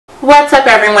What's up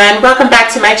everyone? Welcome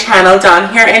back to my channel,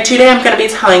 Dawn here, and today I'm going to be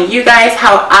telling you guys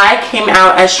how I came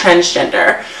out as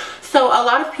transgender. So a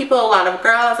lot of people, a lot of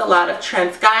girls, a lot of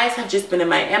trans guys have just been in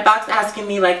my inbox asking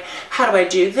me like, how do I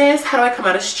do this? How do I come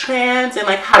out as trans? And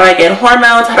like, how do I get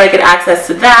hormones? How do I get access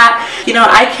to that? You know,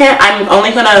 I'm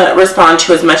only going to respond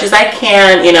to as much as I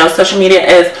can. You know, social media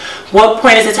is, what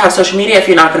point is it to have social media if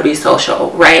you're not going to be social,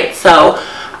 right? So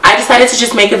I decided to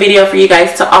just make a video for you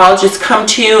guys to all just come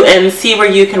to and see where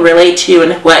you can relate to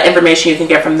and what information you can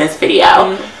get from this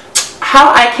video.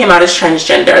 How I came out as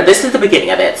transgender. This is the beginning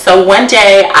of it. So one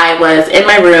day I was in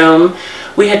my room.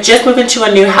 We had just moved into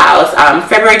a new house,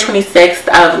 February 26th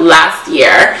of last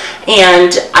year,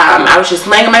 and I was just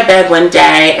laying on my bed one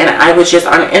day and I was just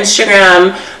on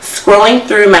Instagram scrolling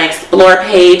through my explore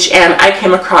page and I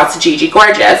came across Gigi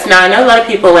Gorgeous. Now I know a lot of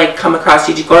people like come across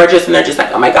Gigi Gorgeous and they're just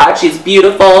like, oh my god, she's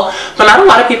beautiful, but not a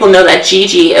lot of people know that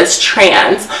Gigi is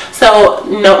trans. So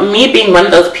no, me being one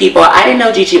of those people, I didn't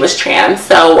know Gigi was trans.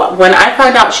 So when I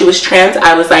found out she was trans,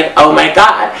 I was like, oh my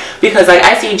god, because like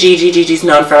I see Gigi's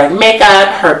known for like makeup,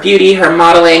 her beauty, her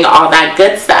modeling, all that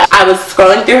good stuff. I was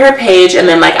scrolling through her page and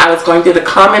then like I was going through the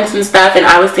comments and stuff and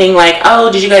I was seeing like,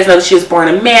 oh, did you guys know that she was born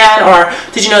a man, or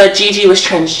did you know that Gigi was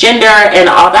transgender and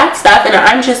all that stuff? And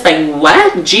I'm just like,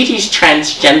 what? Gigi's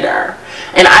transgender.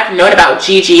 And I've known about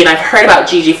Gigi and I've heard about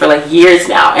Gigi for like years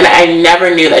now, and I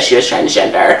never knew that she was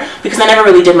transgender because I never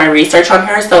really did my research on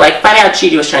her. So like finding out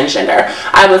Gigi was transgender,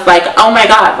 I was like, oh my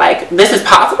god, like this is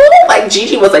possible? Like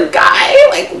Gigi was a guy?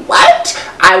 Like what?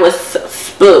 I was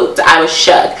spooked. I was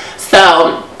shook.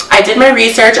 So I did my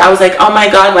research. I was like, oh my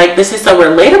god, like this is so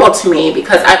relatable to me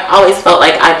because I've always felt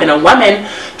like I've been a woman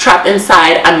trapped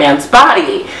inside a man's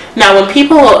body. Now when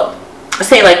people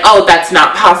say like, oh, that's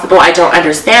not possible, I don't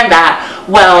understand that.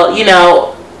 Well, you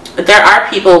know, there are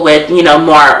people with, you know,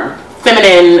 more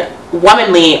feminine,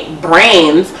 womanly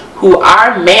brains who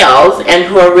are males and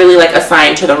who are really like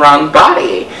assigned to the wrong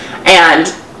body.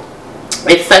 And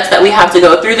it sucks that we have to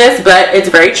go through this, but it's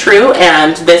very true,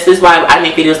 and this is why I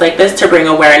make videos like this, to bring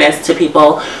awareness to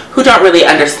people who don't really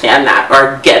understand that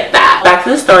or get that. Back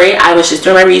to the story, I was just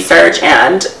doing my research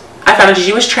and I found out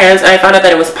Gigi was trans, and I found out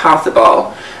that it was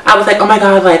possible. I was like, oh my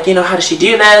god, like, you know, how does she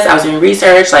do this? I was doing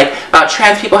research like about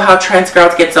trans people, how trans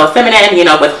girls get so feminine, you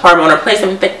know, with hormone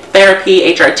replacement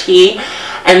therapy, HRT.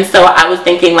 And so I was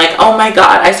thinking like, oh my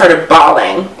god, I started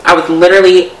bawling. I was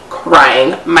literally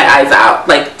crying my eyes out,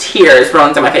 like tears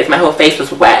rolling down my face. My whole face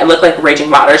was wet. It looked like raging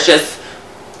waters just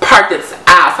parked its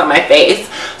ass on my face.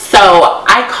 So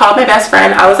I called my best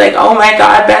friend. I was like, oh my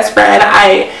god, best friend,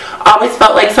 I always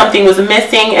felt like something was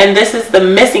missing, and this is the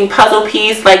missing puzzle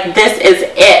piece. Like this is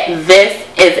it. This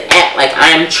is it. Like I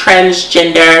am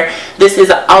transgender. This has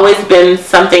always been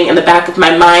something in the back of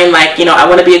my mind. Like, you know, I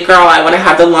want to be a girl. I want to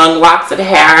have the long locks of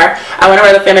hair. I want to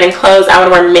wear the feminine clothes. I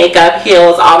want to wear makeup,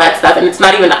 heels, all that stuff. And it's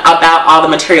not even about all the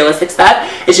materialistic stuff.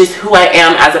 It's just who I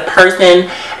am as a person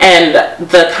and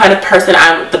the kind of person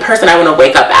I want to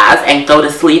wake up as and go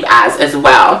to sleep as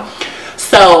well.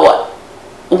 So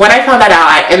when I found that out,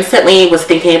 I instantly was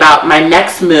thinking about my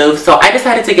next move. So I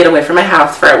decided to get away from my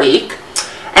house for a week.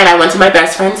 And I went to my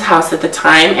best friend's house at the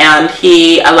time, and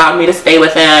he allowed me to stay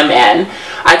with him. And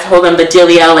I told him the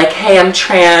dealio, like, hey, I'm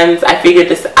trans. I figured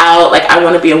this out. Like, I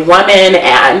want to be a woman,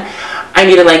 and I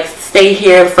need to, like, stay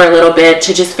here for a little bit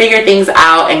to just figure things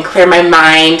out and clear my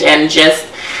mind and just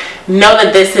know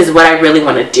that this is what I really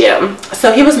want to do.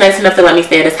 So he was nice enough to let me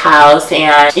stay at his house,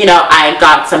 and, you know, I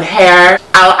got some hair.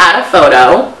 I'll add a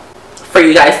photo for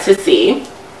you guys to see.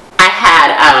 I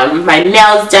had my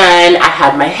nails done, I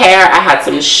had my hair, I had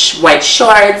some white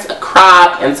shorts, a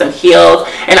crop, and some heels,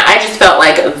 and I just felt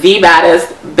like the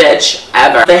baddest bitch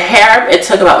ever. The hair, it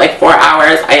took about like 4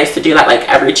 hours. I used to do that like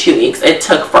every 2 weeks. It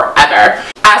took forever.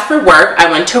 As for work,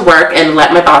 I went to work and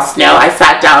let my boss know. I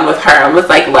sat down with her and was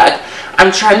like, look,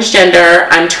 I'm transgender,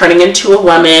 I'm turning into a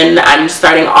woman, I'm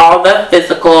starting all the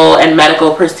physical and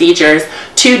medical procedures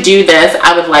to do this.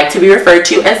 I would like to be referred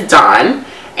to as Dawn,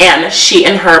 and she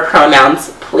and her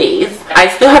pronouns, please. I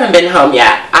still haven't been home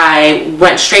yet. I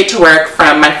went straight to work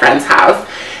from my friend's house,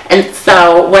 and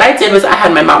so what I did was I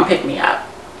had my mom pick me up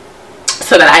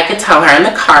so that I could tell her in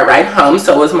the car ride home,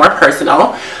 so it was more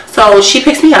personal. So she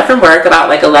picks me up from work about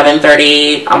like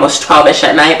 11:30, almost 12ish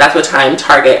at night. That's what time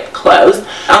Target closed.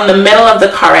 On the middle of the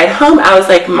car ride home, I was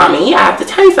like, Mommy, I have to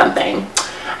tell you something.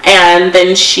 And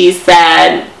then she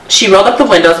said, She rolled up the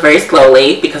windows very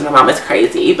slowly because my mom is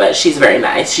crazy, but she's very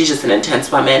nice. She's just an intense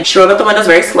woman. She rolled up the windows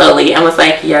very slowly and was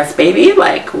like, yes, baby,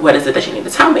 like, what is it that you need to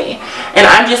tell me? And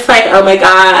I'm just like, oh my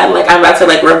God, like, I'm about to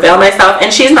like reveal myself.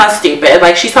 And she's not stupid.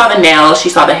 Like, she saw the nails, she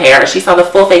saw the hair, she saw the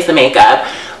full face of makeup.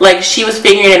 Like, she was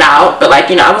figuring it out, but like,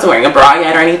 you know, I wasn't wearing a bra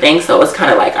yet or anything, so it was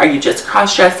kind of like, are you just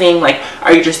cross-dressing? Like,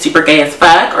 are you just super gay as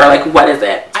fuck? Or like, what is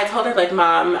it? I told her, like,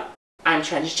 Mom, I'm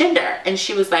transgender. And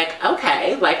she was like,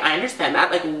 okay, like, I understand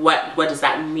that. Like, what does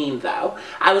that mean though?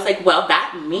 I was like, well,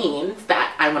 that means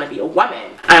that I want to be a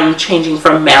woman. I'm changing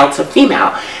from male to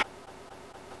female.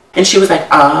 And she was like,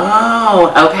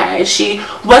 oh, okay. She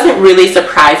wasn't really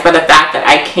surprised by the fact that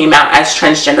I came out as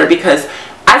transgender because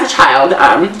as a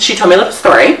child, she told me a little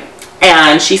story,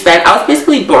 and she said I was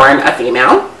basically born a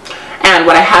female. And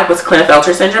what I had was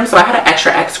Klinefelter syndrome, so I had an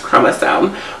extra X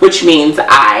chromosome, which means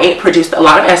I produced a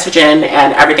lot of estrogen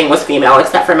and everything was female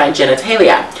except for my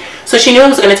genitalia. So she knew it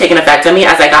was going to take an effect on me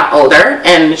as I got older,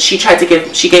 and she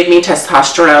gave me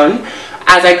testosterone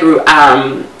as I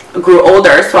grew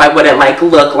older, so I wouldn't like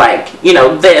look like, you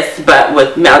know, this, but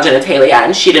with male genitalia,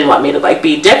 and she didn't want me to like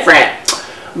be different.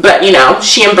 But, you know,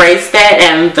 she embraced it,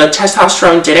 and the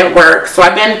testosterone didn't work. So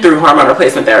I've been through hormone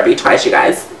replacement therapy twice, you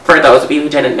guys, for those of you who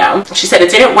didn't know. She said it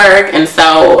didn't work, and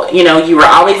so, you know, you were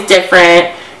always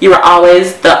different. You were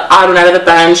always the odd one out of the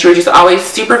bunch. You were just always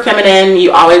super feminine.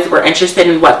 You always were interested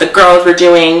in what the girls were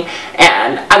doing.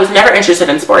 And I was never interested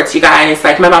in sports, you guys.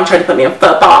 Like, my mom tried to put me in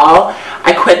football.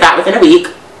 I quit that within a week.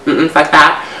 Fuck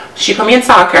that. She put me in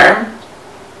soccer.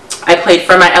 I played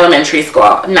for my elementary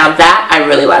school. Now that I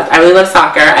really loved. I really loved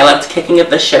soccer. I loved kicking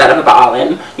the shit out of the ball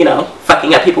and, you know,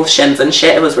 fucking up people's shins and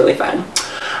shit. It was really fun.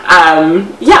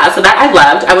 Yeah, so that I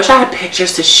loved. I wish I had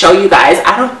pictures to show you guys.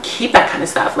 I don't keep that kind of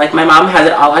stuff. Like, my mom has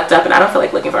it all locked up and I don't feel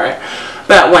like looking for it.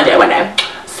 But one day.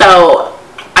 So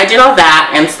I did all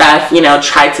that and stuff, you know,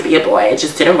 tried to be a boy. It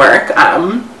just didn't work.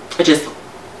 It just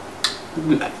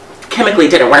chemically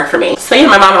didn't work for me. So, you know,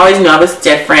 my mom always knew I was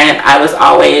different. I was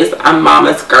always a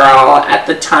mama's girl at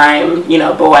the time, you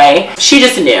know, boy. She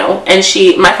just knew. And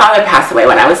my father passed away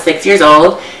when I was 6 years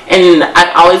old, and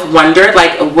I always wondered,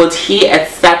 like, would he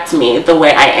accept me the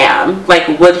way I am? Like,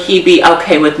 would he be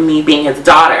okay with me being his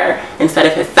daughter instead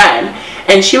of his son?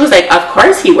 And she was like, of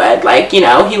course he would. Like, you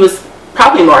know, he was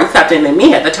probably more accepting than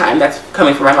me at the time. That's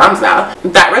coming from my mom's mouth.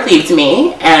 That relieved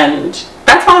me, and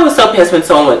that's why I was so pissed when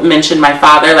someone mentioned my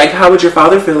father. Like, how would your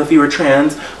father feel if you were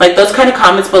trans? Like, those kind of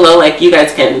comments below, like, you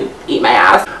guys can eat my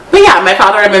ass. But yeah, my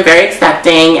father had been very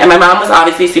accepting, and my mom was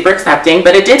obviously super accepting,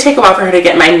 but it did take a while for her to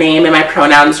get my name and my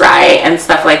pronouns right and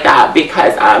stuff like that,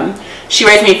 because she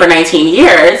raised me for 19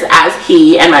 years as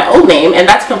he and my old name, and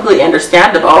that's completely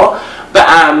understandable. But,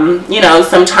 you know,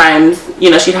 sometimes, you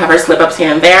know, she'd have her slip-ups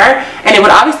here and there, and it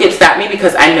would obviously upset me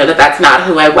because I know that that's not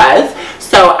who I was.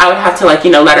 So I would have to, like,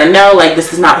 you know, let her know, like,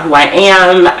 this is not who I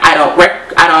am. I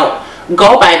don't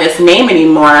go by this name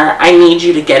anymore. I need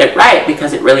you to get it right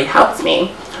because it really helps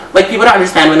me. Like, people don't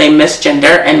understand when they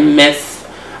misgender and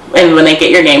when they get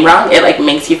your name wrong, it, like,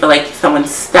 makes you feel like someone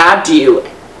stabbed you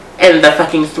in the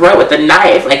fucking throat with a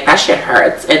knife. Like, that shit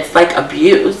hurts. It's like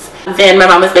abuse. Then my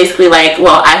mom was basically like,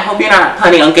 well, I hope you're not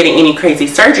planning on getting any crazy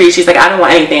surgery. She's like, I don't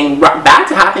want anything bad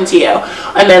to happen to you.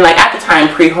 And then, like, at the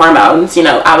time, pre-hormones, you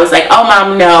know, I was like, oh,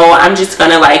 Mom, no, I'm just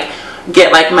gonna, like,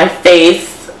 get, like, my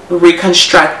face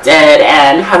reconstructed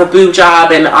and have a boob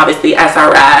job and obviously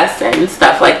SRS and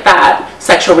stuff like that,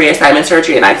 sexual reassignment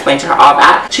surgery. And I explained to her all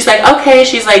that. She's like, okay.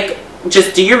 She's like,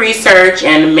 just do your research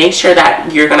and make sure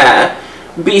that you're gonna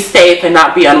be safe and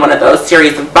not be on one of those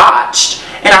series of botched.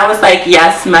 And I was like,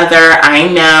 yes, mother, I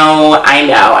know.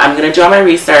 I'm going to do all my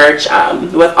research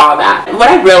with all that.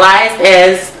 What I realized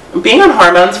is being on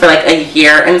hormones for like a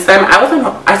year and some,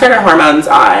 I started hormones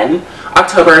on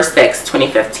October 6,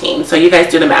 2015. So you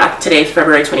guys do the math. Today's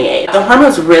February 28th. The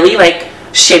hormones really like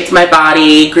shaped my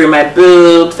body, grew my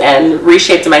boobs, and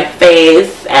reshaped my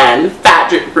face, and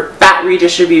fat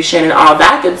redistribution and all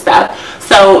that good stuff.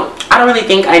 So I don't really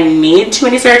think I need too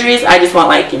many surgeries. I just want,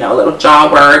 like, you know, a little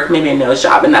jaw work, maybe a nose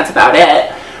job, and that's about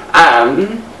it.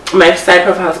 My side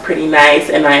profile is pretty nice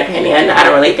in my opinion. I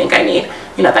don't really think I need,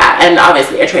 you know, that, and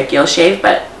obviously a tracheal shave,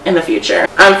 but in the future.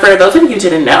 For those of you who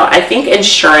didn't know, I think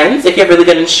insurance, if you have really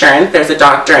good insurance, there's a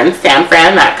doctor in San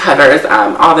Fran that covers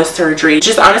all the surgery.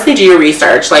 Just honestly do your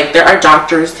research. Like, there are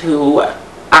doctors who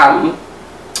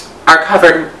are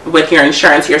covered with your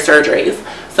insurance, your surgeries,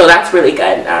 so that's really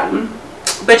good.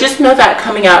 But just know that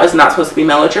coming out is not supposed to be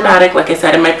melodramatic. Like I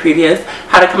said in my previous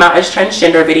how to come out as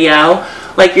transgender video,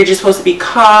 like, you're just supposed to be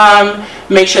calm,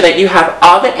 make sure that you have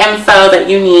all the info that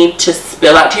you need to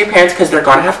spill out to your parents, because they're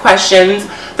going to have questions.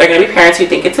 They're going to be parents who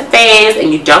think it's a phase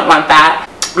and you don't want that.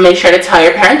 Make sure to tell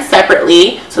your parents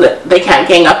separately so that they can't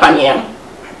gang up on you.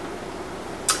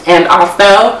 And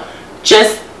also,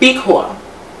 just be cool.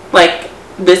 Like,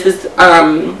 this is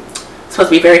supposed to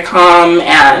be very calm,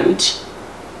 and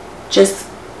just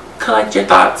collect your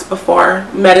thoughts before.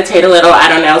 Meditate a little, I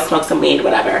don't know, smoke some weed,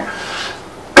 whatever.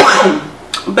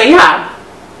 But yeah,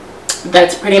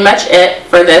 that's pretty much it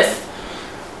for this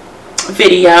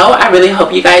video. I really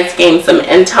hope you guys gained some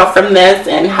intel from this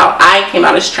and how I came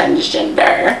out as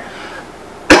transgender.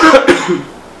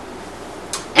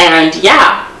 And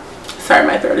yeah, sorry,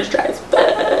 my throat is dry as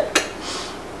fuck.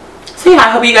 So yeah, I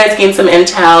hope you guys gained some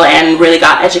intel and really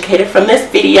got educated from this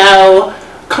video.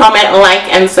 Comment,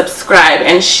 like, and subscribe,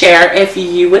 and share if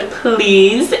you would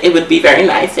please. It would be very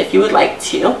nice if you would like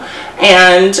to.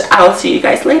 And I'll see you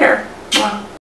guys later.